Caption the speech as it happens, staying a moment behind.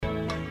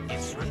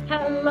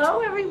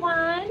Hello,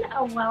 everyone.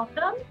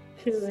 Welcome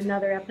to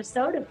another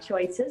episode of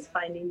Choices,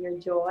 Finding Your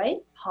Joy.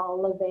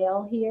 Paula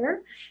Vail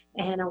here.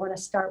 And I want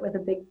to start with a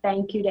big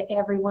thank you to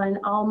everyone,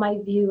 all my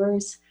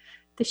viewers.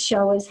 The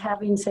show is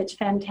having such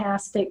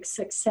fantastic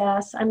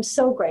success. I'm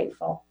so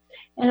grateful.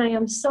 And I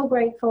am so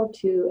grateful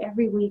to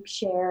every week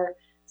share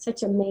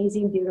such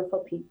amazing,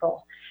 beautiful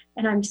people.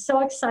 And I'm so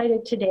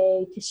excited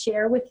today to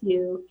share with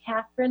you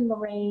Kathryn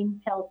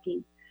Lorraine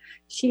Pelkey.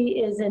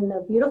 She is in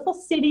the beautiful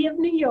city of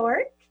New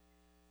York.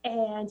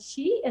 And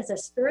she is a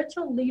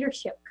spiritual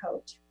leadership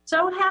coach.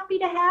 So happy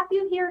to have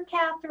you here,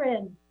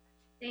 Kathryn.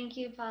 Thank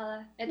you,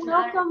 Paula. It's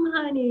welcome,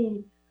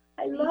 honey.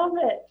 I love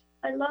it.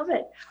 I love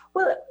it.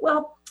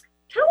 Well,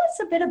 tell us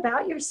a bit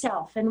about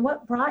yourself and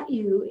what brought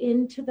you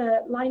into the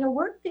line of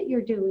work that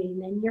you're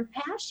doing and your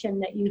passion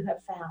that you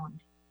have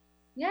found.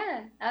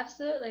 Yeah,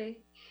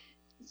 absolutely.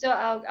 So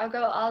I'll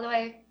go all the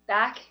way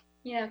back,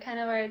 kind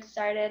of where it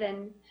started.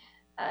 And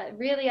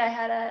really, I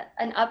had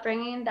an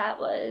upbringing that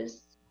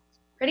was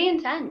pretty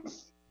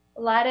intense.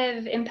 A lot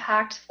of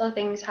impactful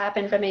things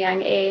happened from a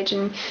young age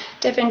and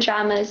different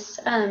traumas.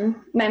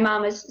 My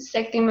mom was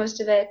sick through most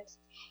of it,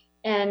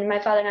 and my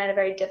father and I had a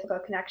very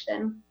difficult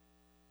connection.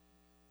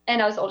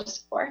 And I was oldest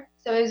of four,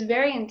 so it was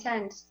very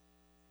intense.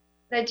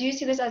 But I do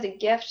see this as a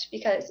gift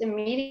because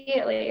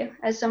immediately,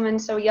 as someone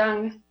so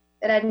young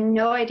that had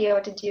no idea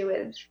what to do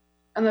with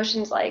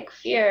emotions like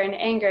fear and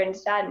anger and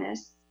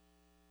sadness,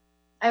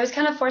 I was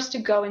kind of forced to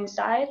go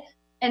inside.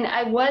 And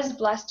I was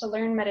blessed to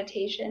learn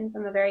meditation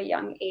from a very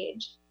young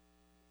age,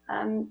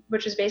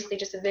 which was basically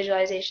just a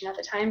visualization at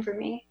the time for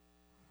me.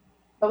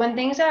 But when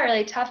things got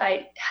really tough,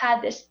 I had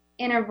this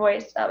inner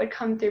voice that would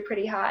come through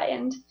pretty high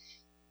and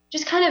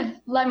just kind of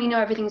let me know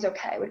everything's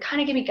okay, would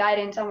kind of give me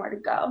guidance on where to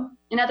go.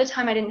 And at the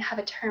time, I didn't have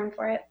a term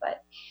for it,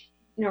 but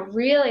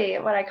really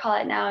what I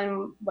call it now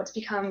and what's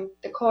become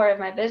the core of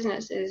my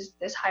business is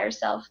this higher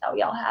self that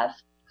we all have.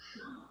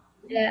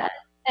 Yeah.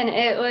 And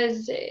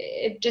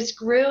it just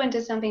grew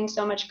into something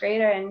so much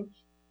greater. And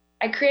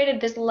I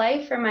created this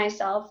life for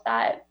myself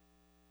that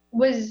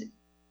was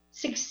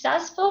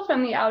successful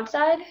from the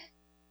outside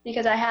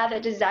because I had a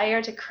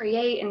desire to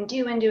create and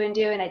do and do and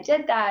do. And I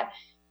did that.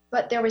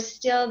 But there was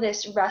still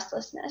this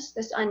restlessness,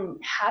 this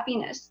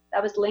unhappiness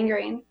that was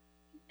lingering.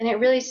 And it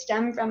really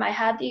stemmed from I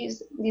had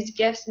these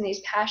gifts and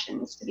these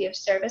passions to be of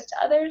service to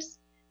others.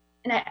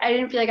 And I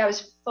didn't feel like I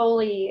was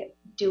fully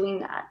doing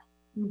that.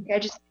 I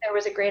just there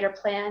was a greater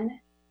plan.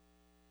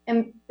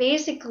 And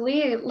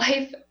basically,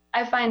 life,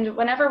 I find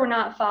whenever we're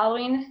not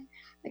following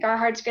like our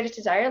heart's greatest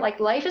desire, like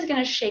life is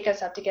going to shake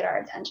us up to get our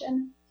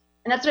attention.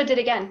 And that's what it did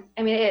again.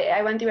 I mean,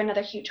 I went through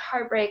another huge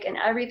heartbreak and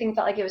everything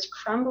felt like it was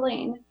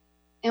crumbling.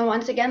 And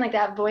once again, like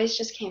that voice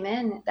just came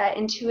in, that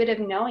intuitive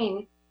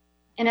knowing.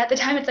 And at the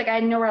time, it's like I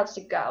had nowhere else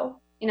to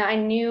go. I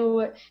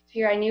knew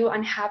fear, I knew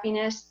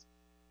unhappiness.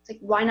 It's like,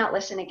 why not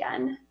listen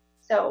again?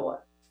 So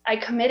I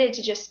committed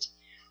to just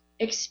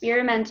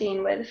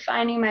experimenting with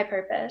finding my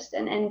purpose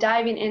and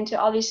diving into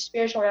all these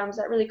spiritual realms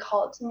that really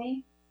called to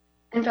me.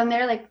 And from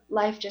there, like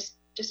life just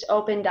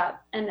opened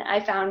up and I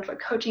found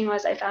what coaching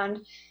was. I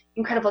found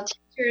incredible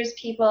teachers,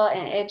 people,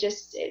 and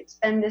it's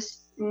been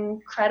this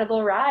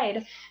incredible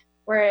ride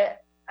where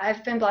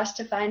I've been blessed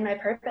to find my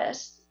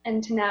purpose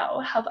and to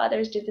now help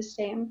others do the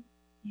same.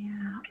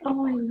 Yeah.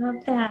 Oh, I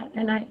love that.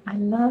 And I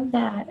love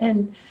that.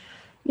 And,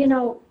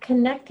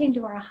 connecting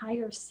to our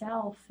higher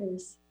self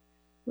is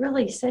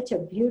really such a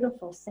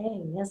beautiful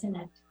thing, isn't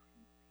it?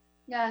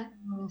 Yeah,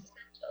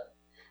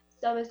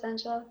 so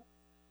essential.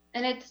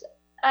 And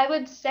I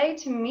would say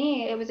to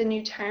me, it was a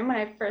new term when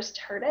I first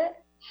heard it.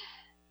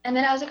 And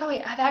then I was like, oh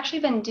wait, I've actually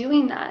been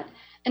doing that.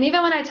 And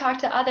even when I talk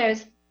to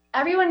others,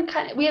 everyone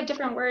we have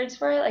different words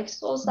for it, like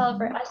soul self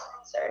or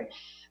essence or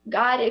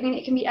God. I mean,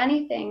 it can be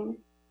anything.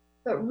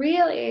 But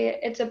really,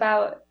 it's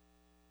about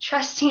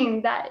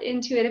trusting that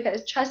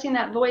intuitiveness, trusting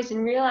that voice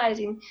and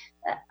realizing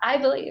that I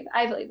believe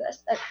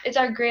this, that it's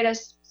our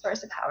greatest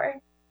source of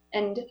power.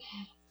 And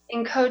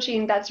in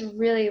coaching, that's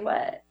really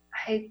what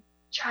I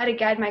try to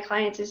guide my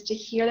clients is to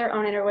hear their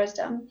own inner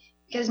wisdom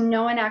because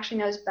no one actually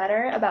knows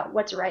better about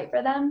what's right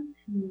for them,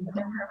 what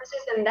their purpose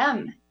is than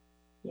them.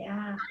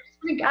 Yeah.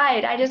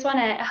 I just want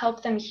to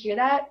help them hear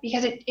that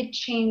because it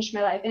changed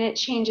my life and it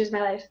changes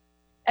my life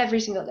every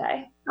single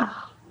day.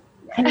 Oh,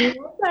 I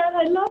love that.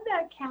 I love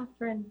that,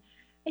 Kathryn.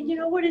 And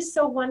what is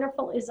so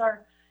wonderful is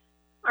our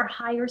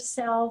higher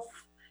self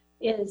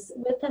is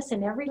with us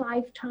in every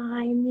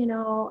lifetime,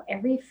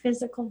 every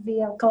physical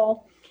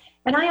vehicle.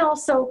 And I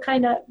also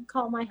kind of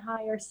call my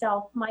higher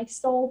self my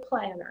soul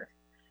planner.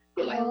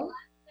 Yeah,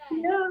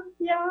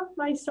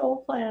 my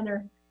soul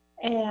planner.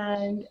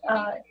 And,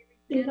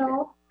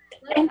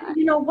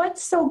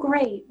 what's so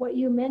great, what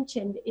you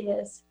mentioned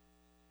is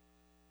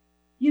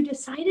you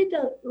decided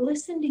to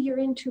listen to your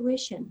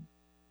intuition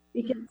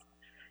because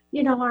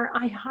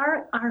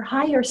our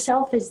higher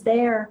self is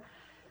there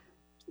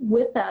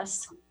with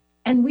us,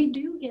 and we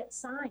do get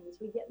signs,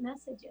 we get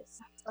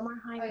messages from our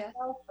higher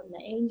self, from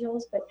the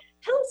angels. But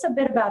tell us a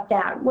bit about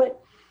that.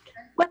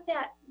 what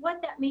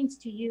that means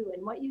to you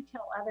and what you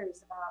tell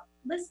others about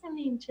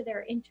listening to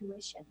their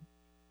intuition.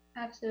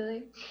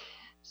 Absolutely.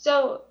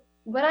 So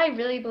what I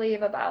really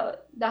believe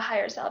about the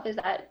higher self is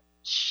that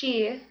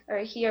she or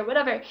he or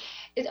whatever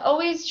is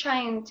always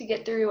trying to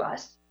get through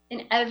us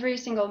in every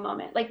single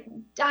moment, like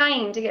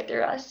dying to get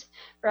through us,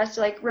 for us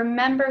to like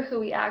remember who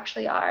we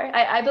actually are.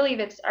 I believe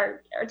it's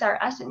our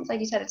essence. Like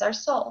you said, it's our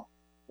soul.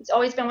 It's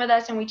always been with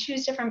us, and we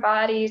choose different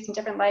bodies and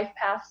different life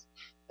paths.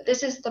 But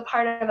this is the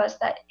part of us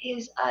that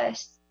is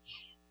us.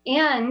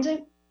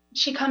 And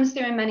she comes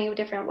through in many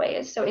different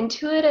ways. So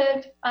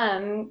intuitive,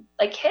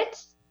 like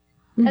hits,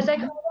 as I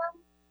call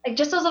them, like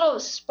just those little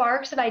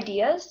sparks of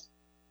ideas.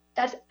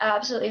 That's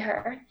absolutely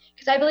her.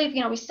 Because I believe,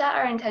 we set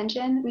our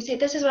intention. We say,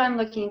 this is what I'm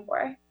looking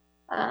for.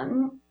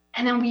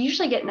 And then we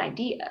usually get an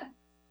idea,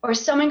 or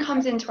someone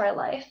comes into our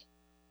life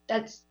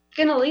that's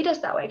going to lead us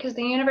that way, because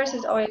the universe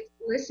is always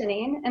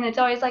listening, and it's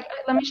always like,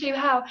 let me show you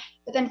how.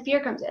 But then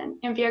fear comes in,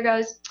 and fear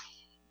goes,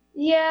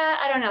 yeah,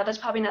 I don't know, that's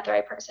probably not the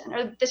right person,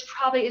 or this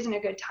probably isn't a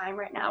good time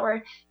right now,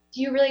 or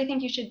do you really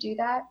think you should do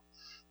that?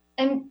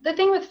 And the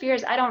thing with fear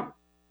is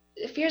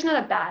fear is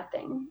not a bad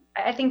thing.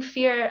 I think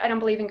fear, I don't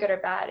believe in good or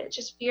bad. It's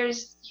just fear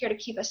is here to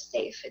keep us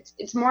safe.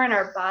 It's more in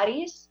our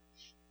bodies,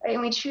 right?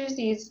 And we choose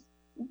these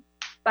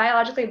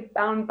biologically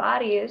bound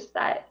bodies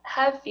that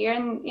have fear,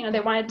 and they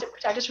wanted to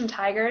protect us from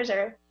tigers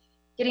or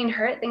getting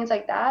hurt, things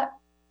like that.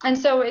 And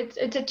so it's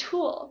a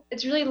tool.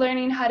 It's really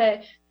learning how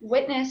to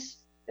witness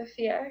the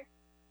fear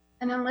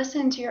and then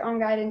listen to your own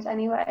guidance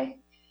anyway.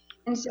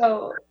 And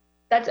so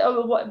that's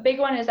what big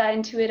one is, that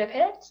intuitive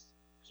hits.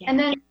 Yeah. And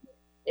then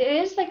it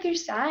is like through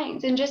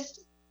signs, and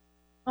just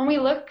when we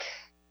look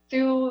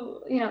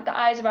through the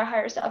eyes of our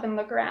higher self and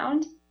look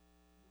around,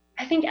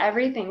 I think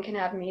everything can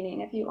have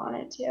meaning if you want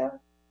it to.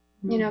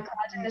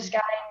 Clouds in the sky,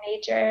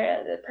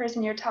 nature, the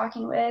person you're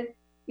talking with,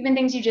 even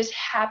things you just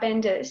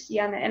happen to see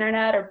on the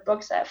internet, or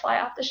books that fly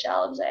off the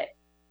shelves.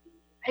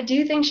 I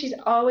do think she's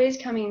always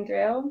coming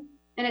through,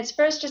 and it's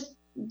first just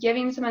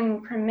giving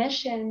someone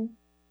permission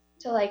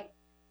to, like,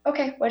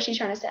 okay, what's she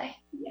trying to say?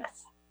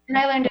 Yes. And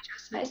I learned to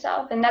trust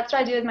myself, and that's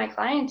what I do with my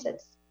clients.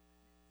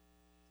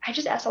 I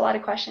just ask a lot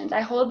of questions.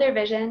 I hold their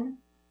vision,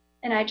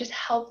 and I just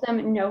help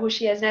them know who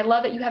she is. And I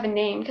love that you have a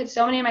name, because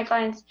so many of my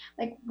clients,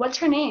 like, what's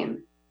her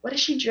name? What does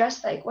she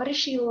dress like? What does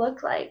she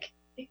look like?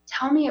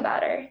 Tell me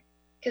about her,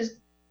 because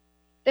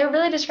they're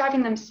really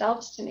describing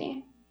themselves to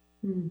me.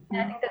 Mm-hmm.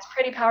 And I think that's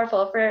pretty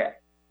powerful for,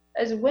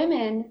 as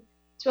women,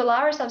 to allow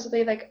ourselves to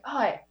believe, like, oh,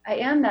 I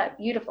am that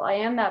beautiful. I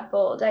am that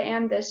bold. I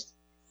am this,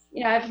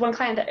 I have one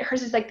client that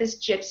hers is like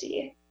this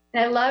gypsy.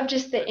 And I love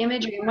just the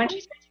imagery. And when she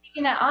started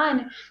taking that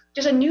on,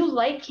 just a new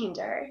light came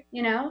to her,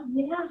 Yeah.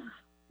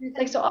 It's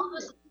like, so all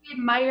those things we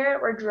admire,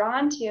 we're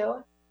drawn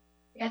to.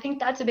 I think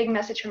that's a big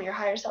message from your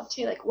higher self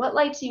too. Like, what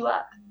lights you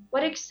up?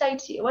 What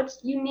excites you? What's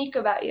unique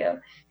about you?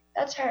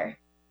 That's her.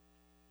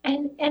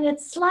 And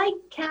it's like,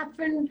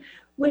 Kathryn,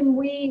 when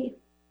we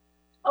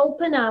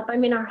open up,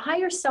 our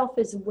higher self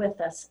is with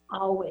us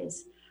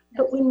always.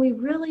 But when we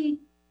really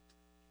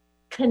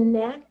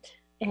connect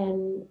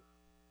and,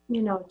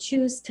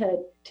 choose to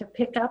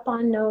pick up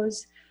on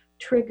those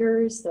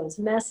triggers, those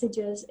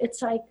messages,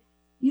 it's like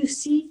you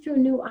see through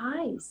new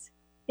eyes.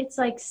 It's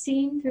like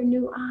seeing through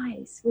new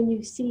eyes when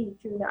you see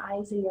through the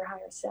eyes of your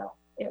higher self.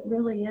 It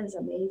really is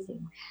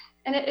amazing.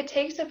 And it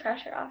takes the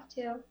pressure off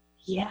too.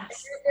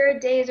 Yes. There are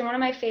days, and one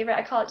of my favorite,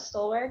 I call it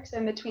soul work. So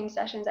in between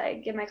sessions, I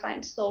give my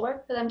clients soul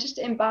work for them just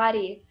to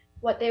embody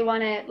what they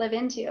want to live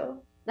into.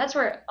 That's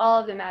where all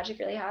of the magic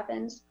really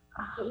happens.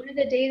 But one of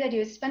the days I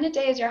do is spend a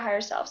day as your higher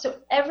self. So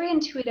every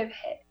intuitive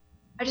hit,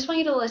 I just want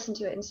you to listen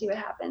to it and see what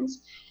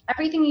happens.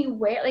 Everything you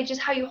wear, like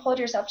just how you hold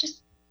yourself,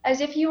 just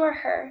as if you were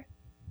her,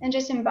 and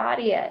just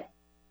embody it.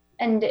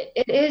 And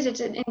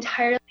it's an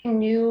entirely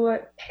new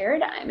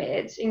paradigm.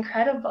 It's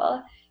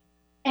incredible.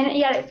 And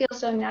yet it feels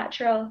so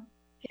natural,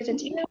 because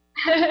it's you.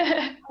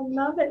 I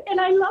love it.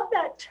 And I love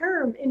that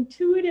term,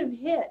 intuitive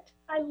hit.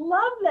 I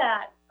love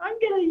that. I'm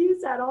going to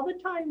use that all the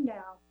time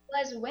now.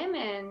 Well, as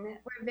women,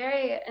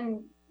 we're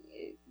and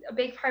a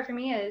big part for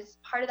me is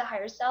part of the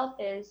higher self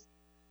is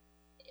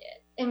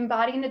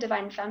embodying the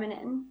divine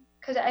feminine.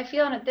 Because I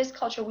feel in this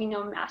culture, we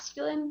know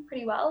masculine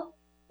pretty well,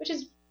 which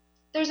is,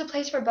 there's a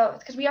place for both,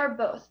 because we are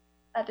both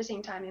at the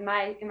same time, in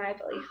my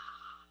belief.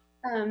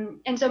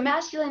 And so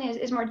masculine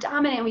is more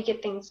dominant. We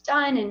get things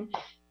done, and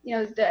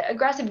the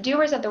aggressive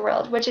doers of the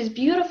world, which is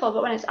beautiful.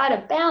 But when it's out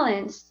of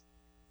balance,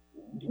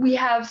 we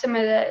have some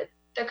of the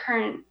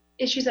current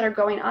issues that are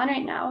going on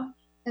right now.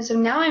 And so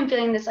now I'm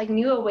feeling this like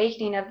new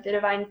awakening of the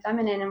divine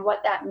feminine and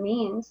what that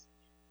means.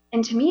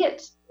 And to me,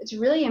 it's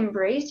really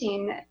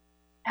embracing,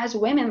 as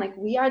women, like,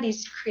 we are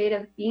these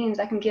creative beings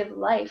that can give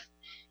life,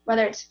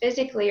 whether it's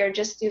physically or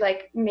just through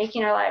like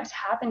making our lives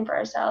happen for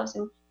ourselves.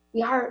 And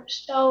we are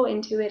so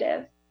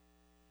intuitive.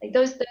 Like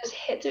those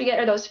hits we get,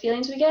 or those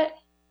feelings we get,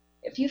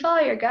 if you follow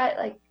your gut,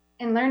 like,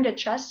 and learn to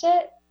trust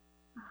it,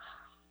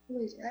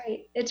 always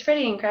right. It's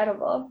pretty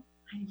incredible.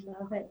 I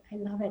love it. I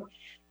love it.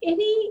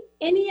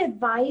 Any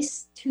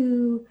advice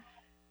to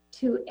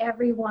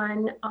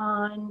everyone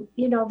on,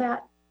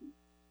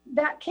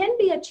 that can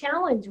be a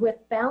challenge with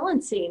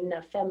balancing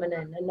the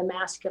feminine and the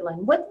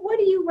masculine. What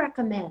do you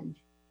recommend?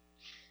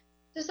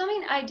 So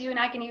something I do, and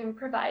I can even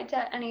provide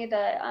to any of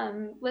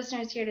the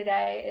listeners here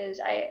today, is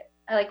I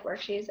like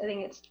worksheets. I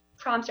think it's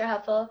prompts are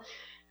helpful.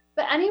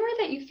 But anywhere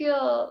that you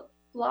feel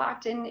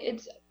blocked, and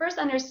it's first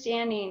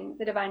understanding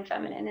the divine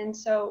feminine. And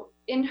so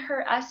in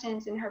her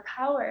essence, in her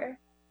power,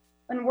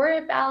 when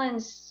we're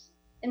balanced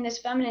in this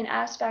feminine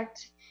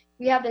aspect,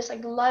 we have this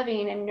like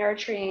loving and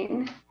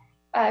nurturing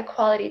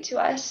quality to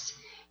us.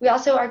 We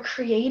also are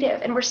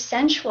creative and we're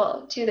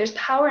sensual too. There's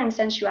power in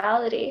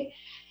sensuality.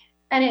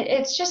 And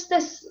it's just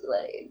this,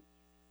 like,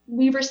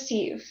 we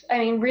receive. I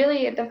mean,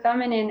 really, the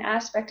feminine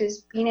aspect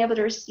is being able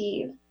to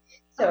receive.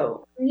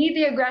 So we need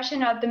the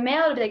aggression of the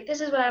male to be like,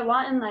 this is what I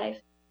want in life.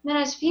 And then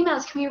as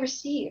females, can we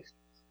receive?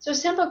 So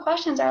simple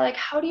questions are like,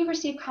 how do you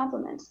receive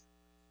compliments?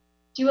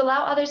 Do you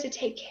allow others to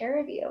take care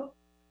of you?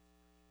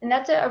 And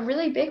that's a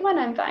really big one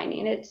I'm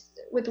finding. It's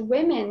with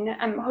women.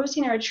 I'm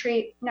hosting a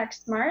retreat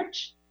next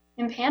March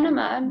in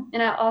Panama,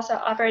 and I also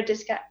offer a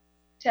discount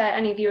to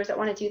any viewers that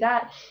want to do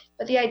that.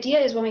 But the idea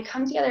is when we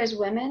come together as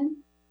women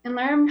and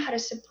learn how to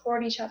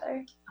support each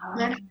other,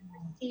 learn how to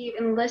receive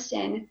and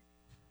listen.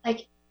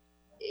 Like,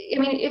 I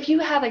mean, if you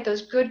have like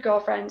those good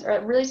girlfriends or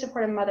a really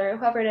supportive mother,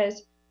 whoever it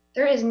is,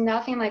 there is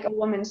nothing like a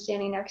woman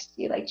standing next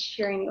to you, like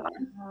cheering you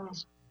on.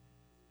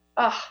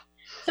 Oh.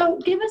 So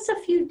give us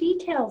a few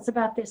details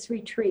about this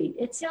retreat.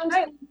 It sounds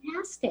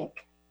fantastic.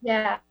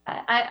 Yeah,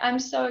 I'm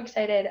so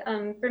excited.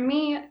 For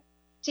me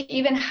to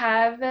even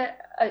have,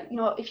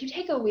 if you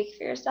take a week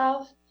for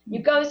yourself, you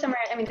go somewhere.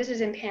 I mean, this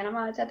is in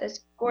Panama. It's at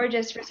this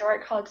gorgeous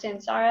resort called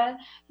Sansara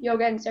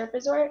Yoga and Surf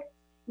Resort.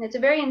 And it's a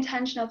very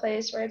intentional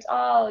place where it's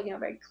all,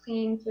 very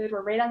clean food.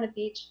 We're right on the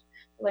beach.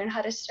 We'll learn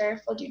how to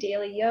surf. We'll do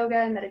daily yoga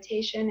and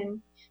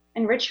meditation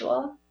and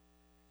ritual.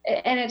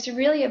 And it's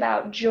really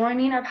about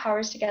joining our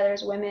powers together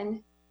as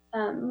women.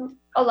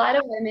 A lot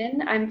of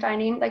women, I'm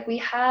finding, like, we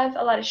have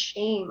a lot of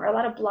shame or a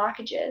lot of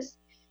blockages.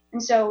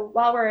 And so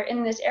while we're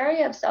in this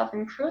area of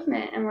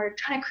self-improvement and we're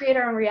trying to create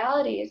our own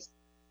realities,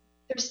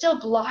 there's still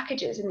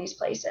blockages in these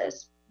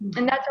places. Mm-hmm.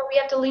 And that's where we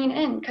have to lean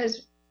in,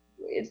 because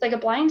it's like a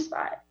blind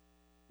spot.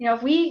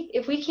 If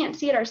we can't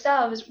see it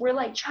ourselves, we're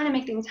like trying to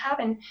make things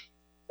happen.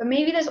 But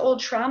maybe this old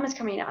trauma is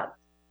coming up,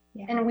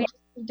 and we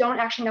don't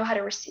actually know how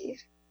to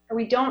receive, or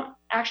we don't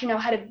actually know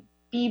how to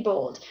be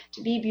bold,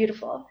 to be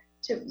beautiful,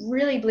 to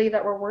really believe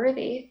that we're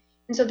worthy.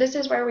 And so this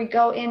is where we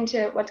go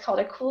into what's called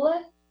a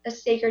kula, a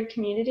sacred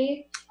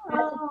community.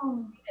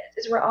 Oh.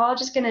 Is we're all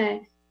just going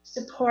to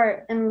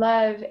support and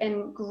love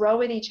and grow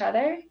with each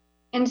other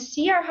and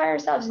see our higher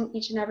selves in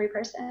each and every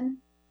person.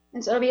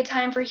 And so it'll be a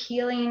time for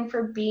healing,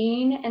 for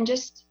being, and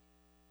just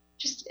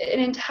an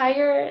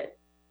entire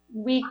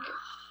week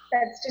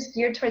that's just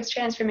geared towards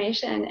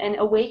transformation and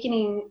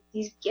awakening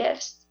these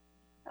gifts.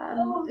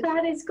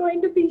 That is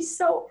going to be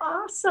so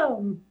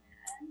awesome.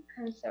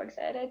 I'm so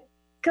excited.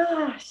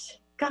 Gosh,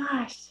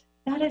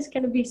 that is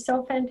going to be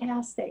so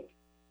fantastic.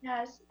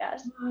 Yes.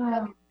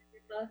 Wow.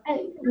 And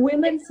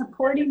women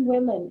supporting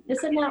women.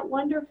 Isn't that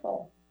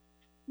wonderful?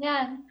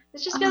 Yeah, it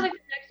just feels like the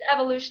next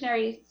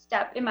evolutionary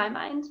step in my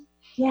mind.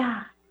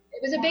 Yeah.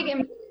 It was a big,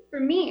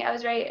 for me,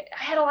 I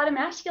had a lot of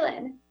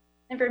masculine.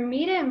 And for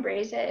me to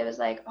embrace it, it was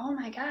like, oh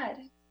my God,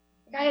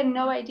 like I had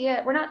no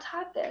idea. We're not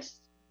taught this.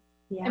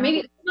 Yeah. And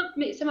maybe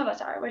some of us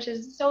are, which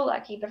is so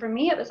lucky. But for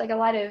me, it was like a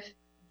lot of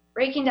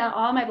breaking down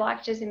all my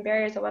blockages and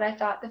barriers of what I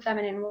thought the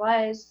feminine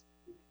was.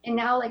 And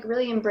now like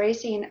really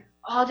embracing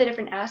all the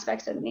different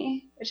aspects of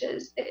me, which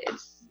is,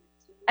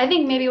 I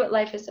think maybe what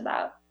life is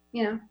about,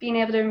 being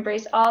able to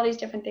embrace all these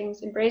different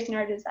things, embracing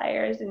our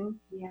desires and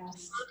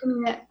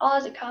welcoming it all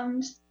as it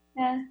comes.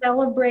 Yeah.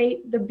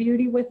 Celebrate the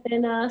beauty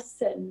within us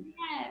and,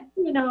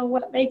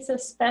 what makes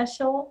us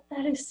special.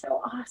 That is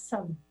so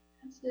awesome.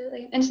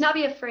 Absolutely. And to not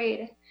be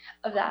afraid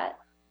of that.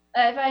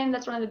 I find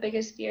that's one of the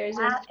biggest fears.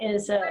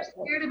 Is a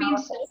fear to being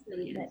so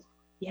statement.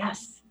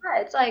 Yes.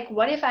 Yeah, it's like,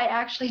 what if I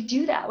actually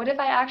do that? What if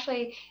I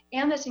actually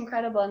am this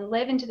incredible and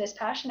live into this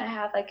passion I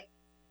have? Like,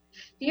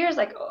 fear is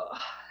like, oh,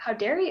 how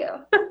dare you?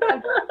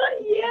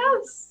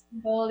 Yes.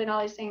 Bold and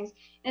all these things.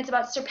 And it's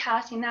about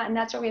surpassing that. And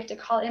that's where we have to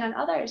call in on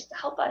others to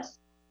help us.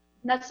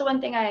 And that's the one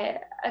thing I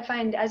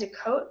find as a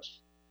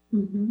coach.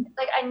 Mm-hmm.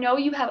 Like, I know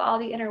you have all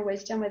the inner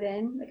wisdom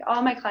within, like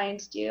all my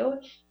clients do,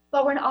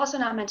 but we're also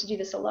not meant to do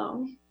this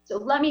alone. So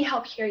let me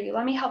help hear you.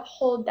 Let me help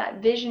hold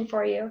that vision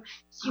for you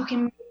so you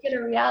can make it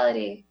a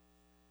reality.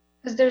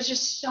 Because there's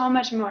just so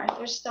much more.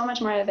 There's so much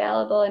more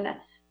available, and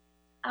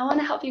I want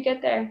to help you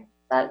get there.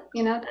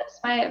 That's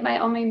my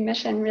only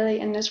mission really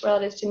in this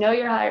world, is to know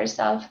your higher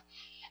self,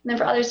 and then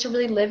for others to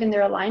really live in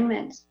their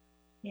alignment.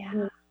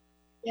 Yeah.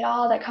 Get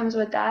all that comes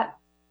with that.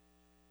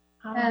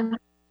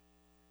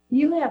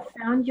 You have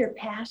found your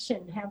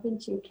passion,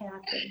 haven't you,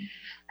 Kathryn?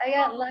 I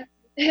got lucky.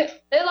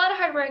 A lot of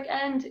hard work,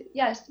 and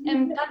yes,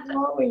 and that's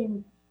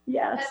growing.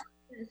 Yes.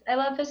 I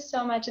love this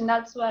so much, and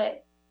that's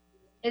what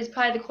is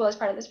probably the coolest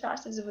part of this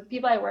process is with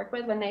people I work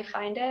with when they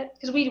find it,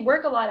 because we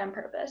work a lot on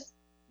purpose.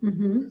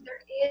 Mm-hmm.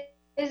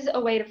 There is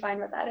a way to find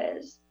what that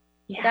is.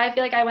 Yeah. Like, I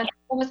feel like I went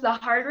almost the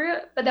hard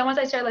route. But then once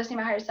I started listening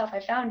to my higher self,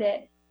 I found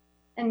it.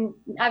 And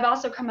I've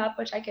also come up,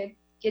 which I could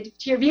give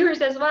to your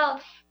viewers as well,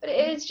 but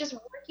it is just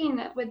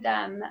working with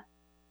them,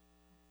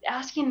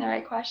 asking the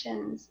right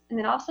questions. And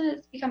then all of a sudden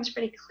it becomes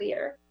pretty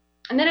clear.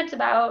 And then it's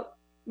about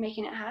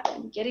making it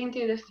happen, getting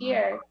through the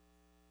fear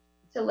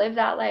to live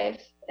that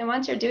life. And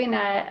once you're doing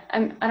that, I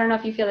don't know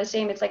if you feel the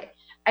same. It's like,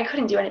 I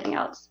couldn't do anything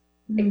else.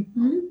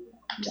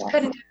 Just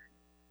couldn't do it.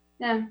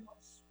 Yeah.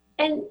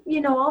 And,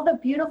 all the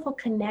beautiful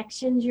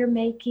connections you're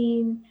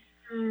making,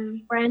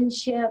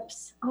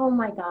 friendships. Oh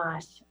my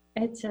gosh.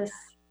 It's just.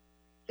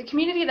 The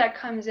community that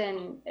comes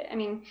in, I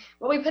mean,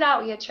 what we put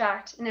out, we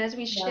attract. And as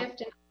we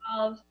shift and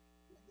evolve,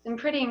 some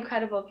pretty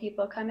incredible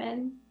people come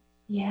in.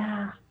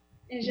 Yeah.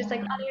 It's just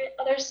like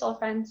other soul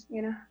friends,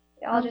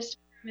 they all just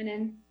coming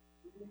in.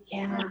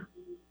 Yeah.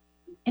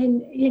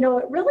 And,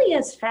 it really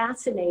is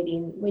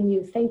fascinating when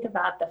you think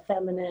about the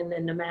feminine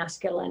and the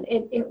masculine.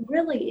 It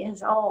really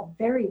is all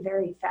very,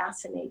 very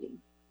fascinating.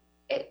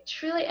 It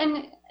truly,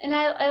 and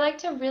I like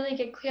to really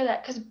get clear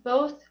that because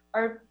both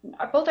are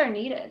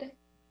needed,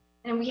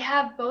 and we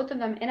have both of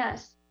them in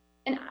us.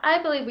 And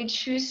I believe we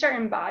choose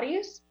certain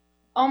bodies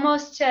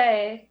almost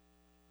to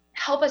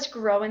help us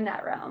grow in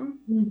that realm.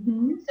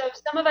 So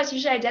some of us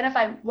usually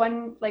identify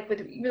one like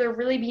with either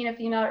really being a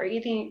female or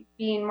either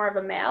being more of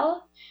a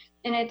male.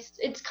 And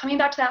it's coming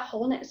back to that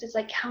wholeness. It's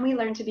like, can we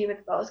learn to be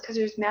with both? Because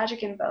there's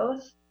magic in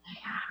both.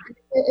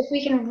 If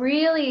we can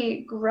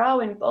really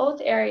grow in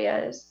both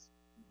areas,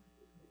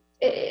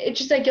 it's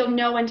just like you'll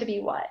know when to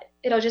be what.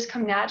 It'll just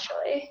come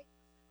naturally.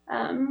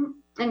 And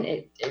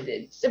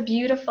it's a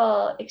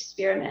beautiful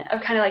experiment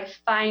of kind of like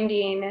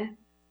finding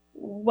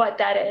what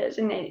that is.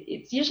 And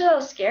it's usually a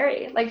little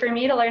scary. Like for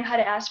me to learn how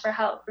to ask for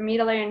help, for me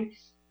to learn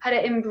how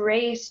to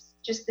embrace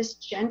just this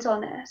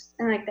gentleness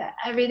and like that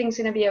everything's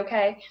going to be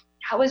okay.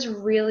 That was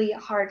really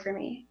hard for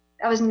me.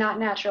 That was not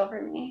natural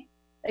for me.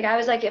 Like I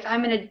was like, if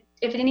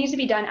it needs to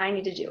be done, I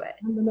need to do it.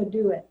 I'm going to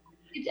do it.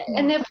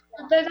 And then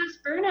that's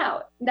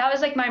burnout. That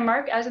was like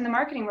I was in the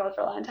marketing world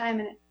for a long time,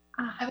 and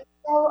I was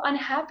so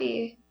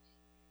unhappy.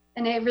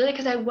 And it really,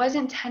 because I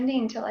wasn't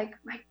tending to like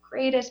my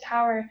greatest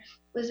power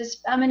was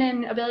this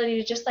feminine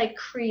ability to just like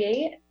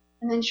create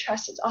and then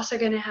trust it's also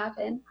going to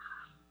happen.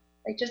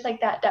 Like just like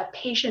that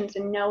patience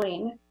and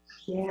knowing.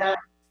 Yeah.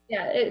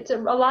 Yeah, it's a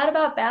lot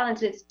about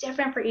balance. It's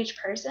different for each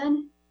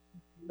person.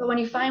 But when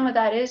you find what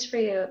that is for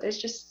you, there's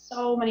just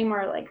so many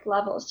more like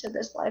levels to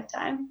this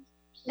lifetime.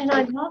 And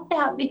I love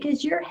that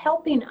because you're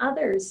helping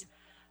others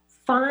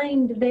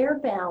find their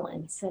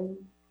balance and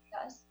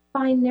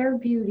find their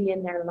beauty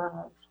and their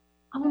love.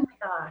 Oh my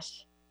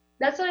gosh.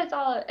 That's what it's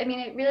all. I mean,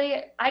 it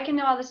really, I can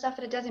know all this stuff,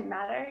 but it doesn't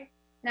matter.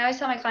 And I always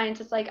tell my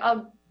clients, it's like,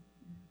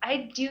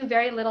 I do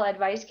very little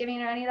advice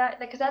giving or any of that,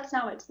 because that's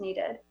not what's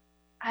needed.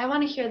 I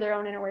want to hear their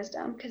own inner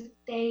wisdom because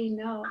they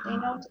know.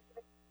 And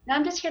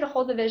I'm just here to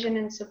hold the vision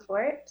and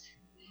support.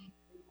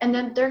 And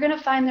then they're going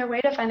to find their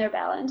way to find their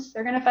balance.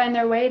 They're going to find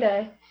their way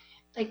to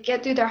like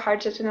get through their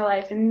hardships in their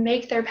life and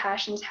make their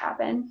passions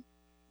happen.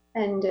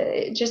 And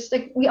just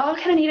like we all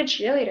kind of need a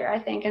cheerleader, I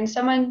think, and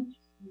someone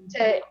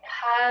to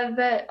have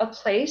a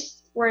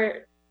place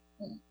where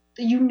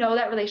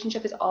that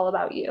relationship is all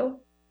about you.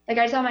 Like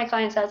I tell my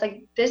clients that it's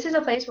like, this is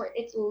a place where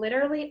it's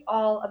literally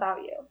all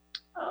about you.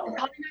 You're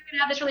probably not going to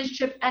have this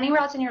relationship anywhere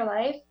else in your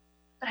life,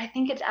 but I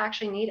think it's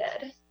actually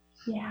needed.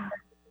 Yeah.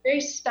 It's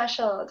very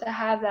special to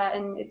have that.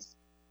 And it's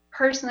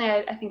personally,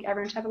 I think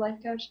everyone should have a life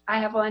coach. I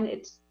have one.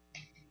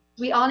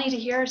 We all need to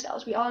hear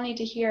ourselves. We all need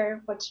to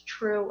hear what's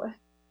true.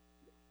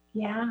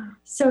 Yeah.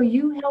 So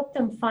you help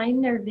them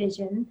find their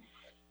vision,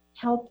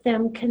 help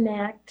them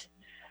connect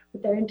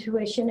with their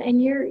intuition,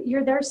 and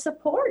you're their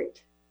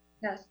support.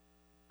 Yes.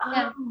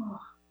 Oh,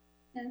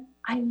 yeah.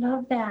 I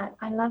love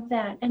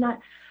that. And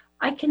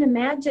I can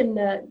imagine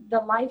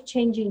the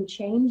life-changing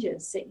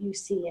changes that you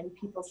see in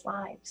people's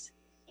lives.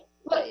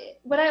 Well,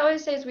 what I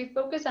always say is we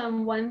focus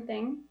on one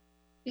thing,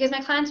 because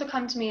my clients will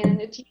come to me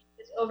and it's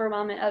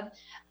overwhelming of,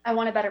 I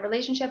want a better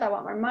relationship, I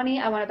want more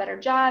money, I want a better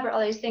job, or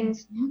all these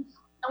things. And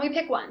we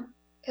pick one,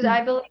 because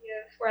I believe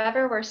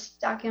wherever we're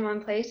stuck in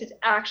one place, it's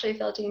actually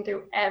filtering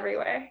through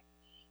everywhere.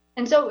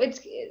 And so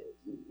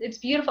it's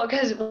beautiful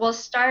because we'll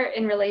start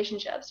in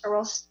relationships or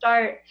we'll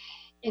start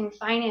in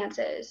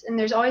finances, and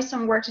there's always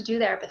some work to do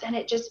there, but then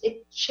it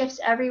shifts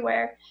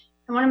everywhere.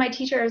 And one of my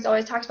teachers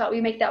always talks about,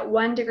 we make that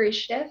 1 degree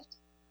shift,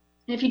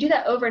 and if you do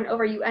that over and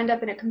over, you end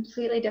up in a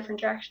completely different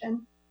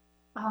direction.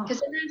 Because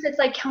sometimes it's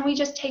like, can we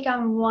just take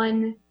on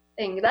one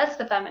thing? That's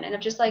the feminine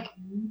of just like,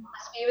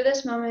 let's be with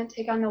this moment,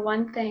 take on the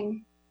one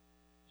thing.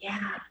 Yeah.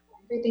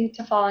 Everything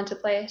to fall into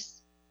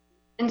place.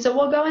 And so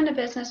we'll go into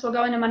business, we'll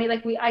go into money,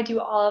 like I do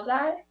all of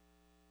that.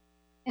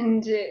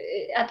 And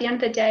at the end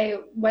of the day,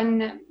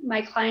 when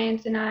my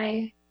clients and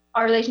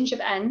our relationship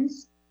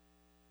ends,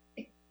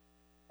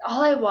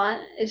 all I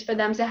want is for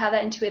them to have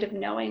that intuitive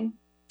knowing.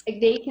 Like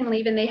they can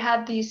leave and they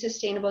have these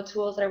sustainable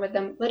tools that are with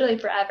them literally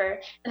forever,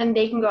 and then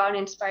they can go out and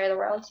inspire the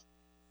world.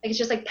 Like it's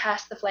just like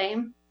pass the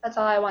flame. That's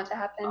all I want to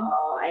happen.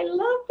 Oh, I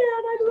love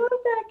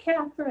that,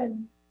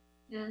 Kathryn.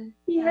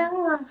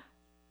 Yeah.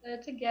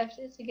 It's a gift.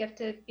 It's a gift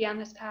to be on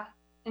this path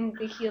in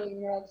the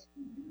healing world.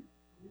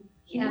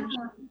 Yeah.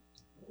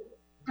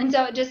 And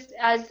so just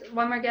as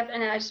one more gift,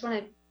 and I just want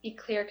to be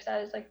clear because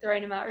I was like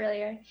throwing them out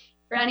earlier.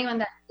 For anyone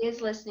that is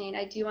listening,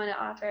 I do want to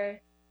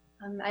offer,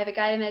 I have a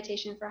guided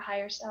meditation for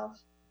higher self.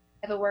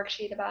 I have a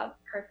worksheet about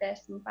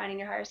purpose and finding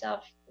your higher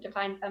self, the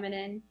divine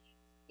feminine.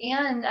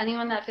 And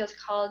anyone that feels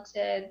called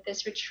to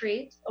this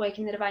retreat,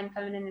 Awakening the Divine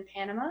Feminine in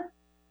Panama,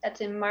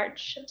 that's in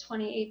March of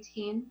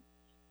 2018.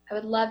 I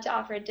would love to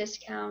offer a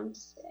discount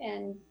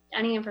and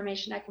any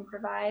information I can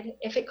provide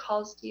if it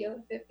calls to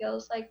you, if it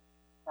feels like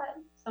that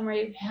somewhere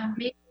you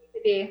maybe need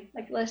to be,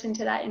 like listen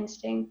to that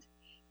instinct.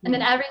 And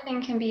then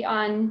everything can be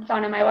found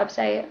on my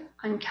website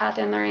on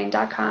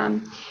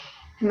kathrynlorraine.com.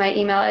 And my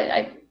email,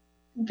 I'm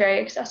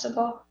very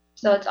accessible.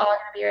 So it's all going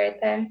to be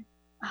right there.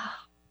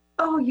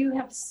 Oh, you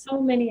have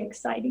so many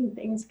exciting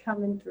things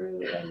coming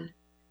through. And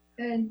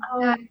good.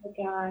 Oh my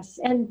gosh.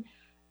 And,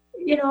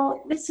 you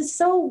know, this is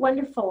so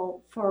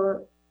wonderful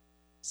for,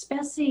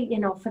 especially, you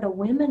know, for the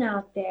women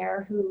out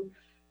there who,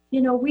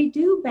 you know, we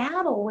do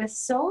battle with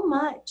so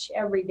much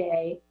every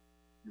day.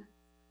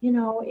 You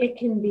know, it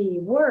can be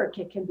work,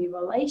 it can be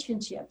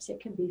relationships, it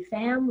can be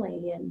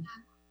family, and,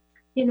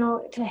 you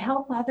know, to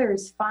help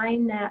others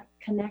find that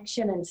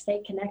connection and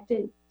stay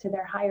connected to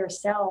their higher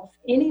self,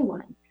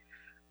 anyone,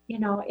 you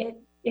know,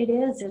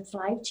 it's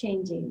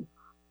life-changing.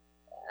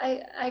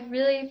 I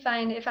really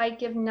find if I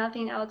give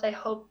nothing else, I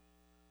hope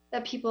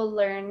that people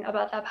learn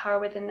about that power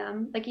within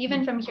them. Like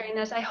even from hearing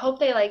this, I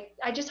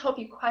just hope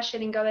you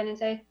question and go in and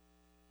say,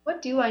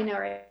 what do I know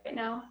right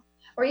now?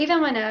 Or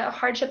even when a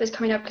hardship is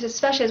coming up, because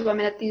especially as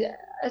women,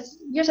 as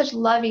you're such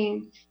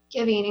loving,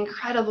 giving,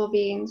 incredible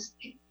beings,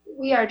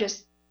 we are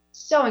just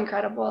so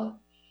incredible,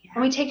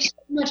 and we take so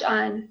much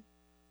on.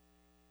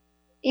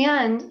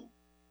 And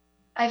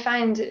I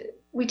find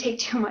we take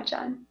too much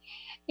on,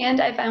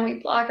 and I find we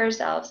block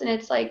ourselves. And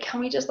it's like, can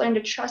we just learn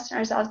to trust in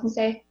ourselves and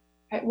say,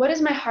 all right, what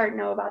does my heart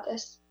know about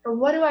this? Or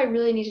what do I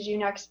really need to do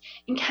next?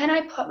 And can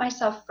I put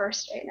myself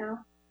first right now?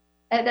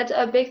 And that's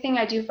a big thing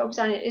I do focus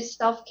on. It is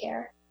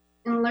self-care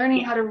and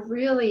learning how to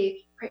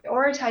really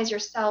prioritize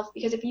yourself.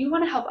 Because if you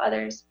want to help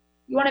others,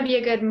 you want to be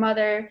a good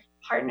mother,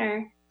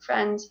 partner,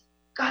 friend,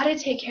 got to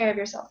take care of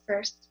yourself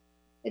first.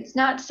 It's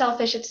not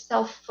selfish, it's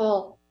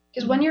self-full.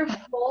 Because when you're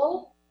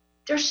full,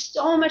 there's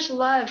so much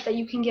love that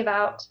you can give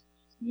out.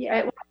 Yeah.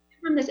 Right? When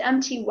you're from this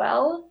empty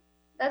well,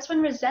 that's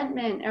when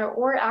resentment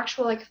or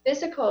actual like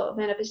physical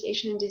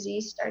manifestation and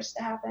disease starts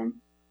to happen.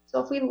 So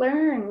if we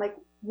learn, like,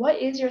 what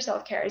is your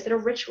self-care? Is it a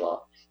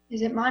ritual?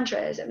 Is it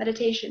mantra? Is it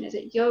meditation? Is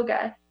it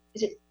yoga?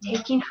 Is it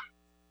taking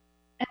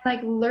and like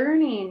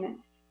learning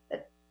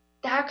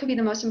that could be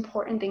the most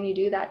important thing you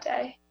do that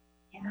day?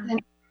 Yeah. And then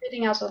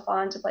everything else will fall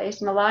into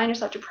place, and allowing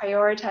yourself to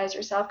prioritize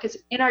yourself, because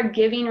in our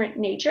giving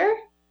nature,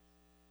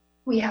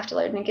 we have to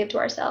learn to give to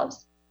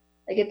ourselves.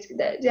 Like it's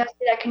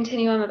that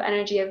continuum of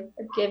energy of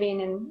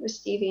giving and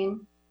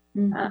receiving.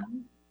 And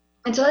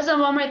so that's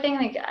one more thing.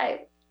 Like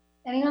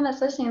anyone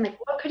that's listening, like,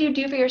 what could you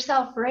do for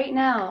yourself right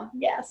now?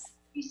 Yes.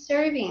 Be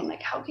serving.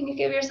 Like, how can you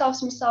give yourself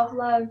some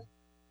self-love?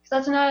 Because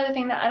that's another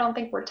thing that I don't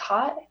think we're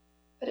taught,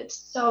 but it's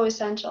so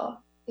essential,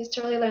 is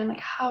to really learn,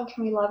 like, how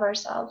can we love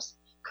ourselves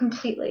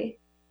completely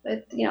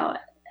with, you know,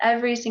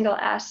 every single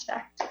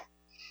aspect.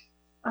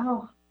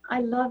 Oh, I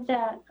love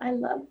that. I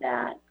love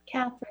that,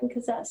 Kathryn,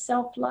 because that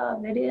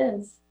self-love, it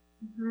is.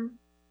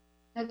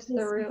 That's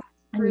the root.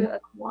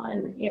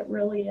 One, it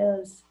really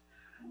is.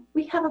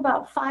 We have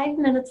about 5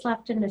 minutes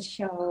left in the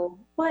show.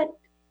 What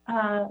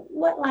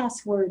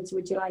last words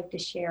would you like to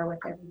share with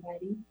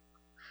everybody?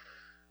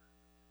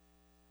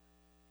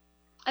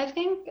 I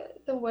think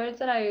the words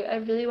that I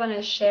really want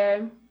to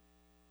share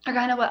are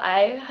kind of what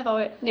I have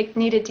always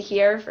needed to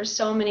hear for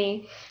so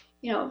many,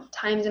 you know,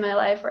 times in my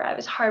life where I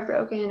was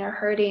heartbroken or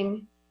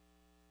hurting.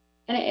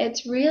 And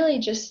it's really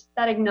just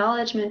that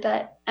acknowledgement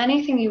that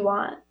anything you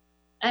want,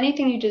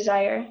 anything you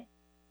desire,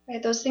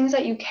 right, those things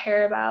that you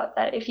care about,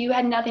 that if you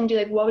had nothing to do,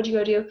 like, what would you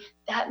go do?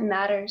 That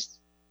matters.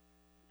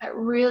 That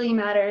really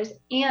matters.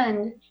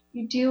 And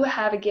you do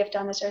have a gift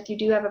on this earth. You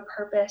do have a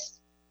purpose.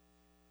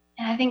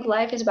 And I think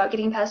life is about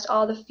getting past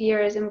all the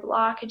fears and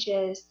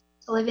blockages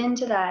to live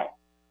into that.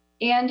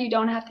 And you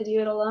don't have to do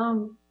it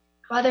alone.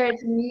 Whether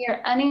it's me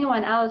or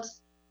anyone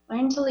else,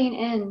 learn to lean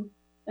in,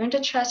 learn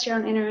to trust your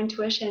own inner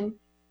intuition,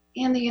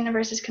 and the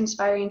universe is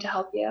conspiring to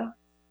help you.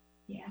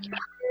 Yeah.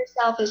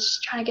 Yourself is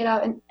just trying to get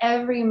out in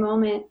every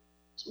moment.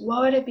 So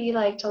what would it be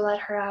like to let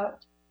her out,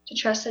 to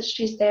trust that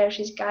she's there,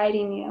 she's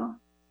guiding you,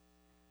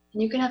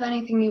 and you can have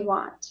anything you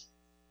want,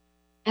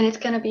 and it's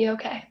going to be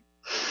okay.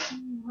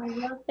 I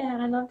love that.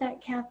 I love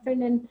that,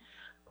 Kathryn. And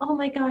oh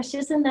my gosh,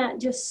 isn't that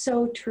just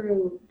so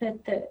true,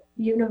 that the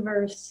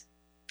universe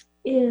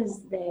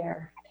is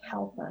there to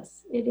help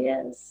us? It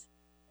is.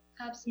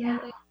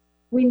 Absolutely. Yeah.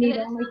 We need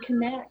only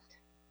connect.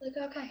 Like,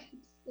 okay,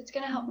 it's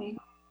going to help me.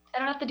 I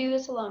don't have to do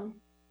this alone.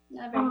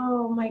 Never.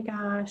 Oh my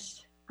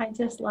gosh. I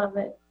just love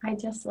it. I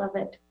just love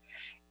it.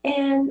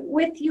 And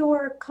with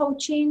your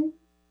coaching,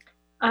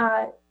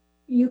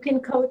 you can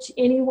coach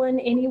anyone,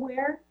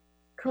 anywhere,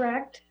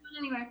 correct?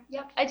 Anywhere.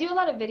 Yep. I do a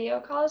lot of video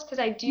calls because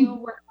I do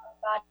work on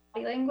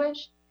body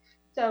language.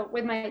 So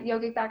with my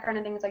yogic background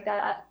and things like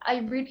that, I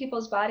read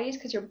people's bodies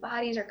because your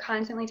bodies are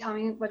constantly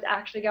telling you what's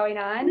actually going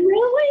on.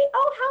 Really?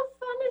 Oh, how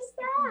fun is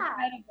that?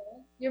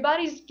 Incredible. Your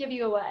bodies give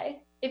you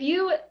away.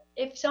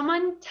 If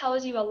someone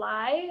tells you a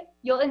lie,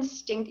 even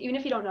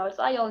if you don't know it's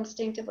a lie, you'll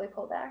instinctively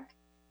pull back.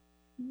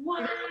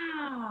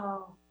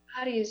 Wow.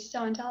 Body is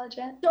so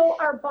intelligent. So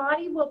our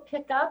body will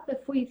pick up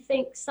if we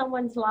think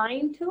someone's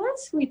lying to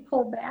us, we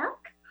pull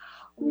back.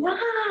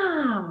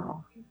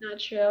 Wow. Not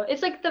true.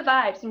 It's like the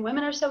vibes, and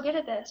women are so good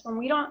at this. When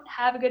we don't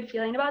have a good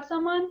feeling about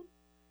someone,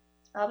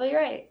 it's probably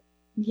right.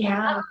 Yeah.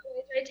 Not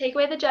always, right? Take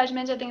away the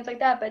judgments or things like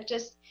that, but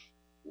just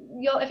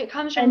if it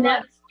comes from And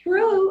love. that's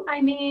true. I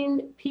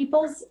mean,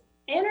 people's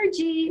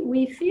energy,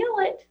 we feel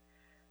it.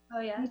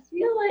 Oh yes. We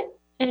feel it.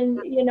 And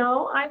you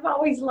know, I've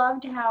always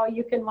loved how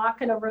you can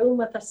walk in a room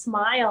with a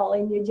smile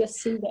and you just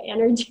see the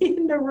energy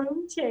in the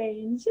room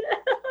change.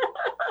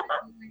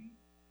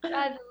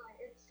 It's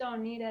so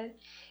needed.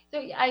 So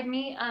I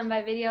meet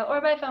by video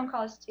or by phone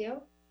calls too,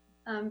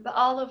 but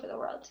all over the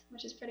world,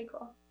 which is pretty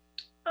cool.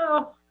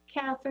 Oh,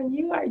 Kathryn,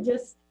 you are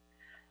just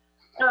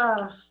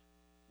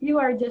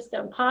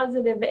a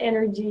positive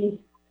energy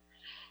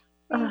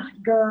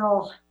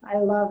girl. I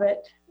love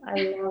it.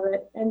 I love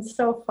it. And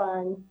so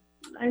fun.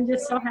 I'm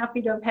just so happy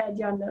to have had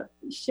you on the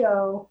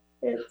show.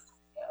 It's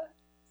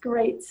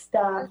great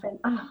stuff. And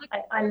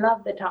I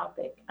love the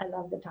topic. I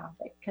love the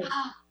topic because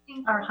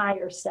our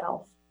higher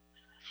self.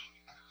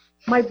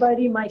 My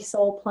buddy, my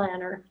soul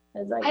planner,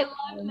 as I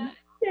love that.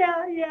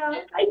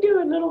 Yeah. I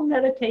do a little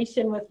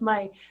meditation with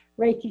my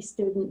Reiki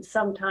students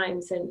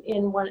sometimes, and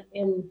in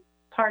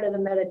part of the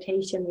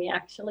meditation, we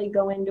actually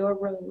go into a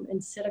room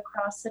and sit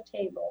across the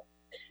table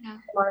from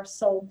our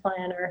soul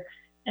planner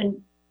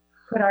and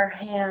put our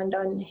hand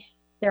on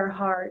their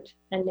heart,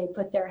 and they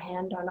put their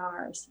hand on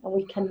ours, and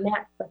we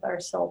connect with our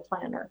soul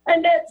planner.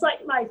 And that's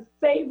like my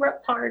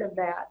favorite part of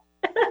that.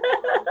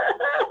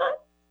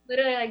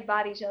 Literally like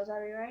body chills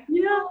everywhere.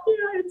 Yeah,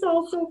 it's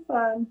all so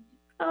fun.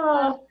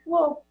 Oh,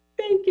 well,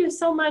 thank you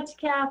so much,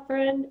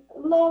 Kathryn.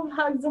 Love,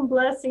 hugs, and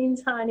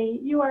blessings,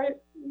 honey. You are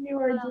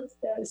just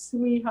a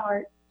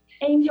sweetheart.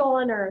 Angel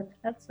on earth.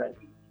 That's what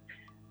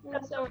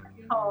So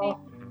call thank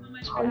you so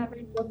much for having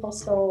me. beautiful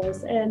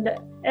souls. And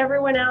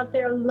everyone out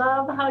there,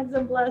 love, hugs,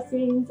 and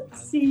blessings.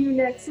 See you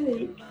next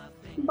week.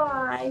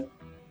 Bye.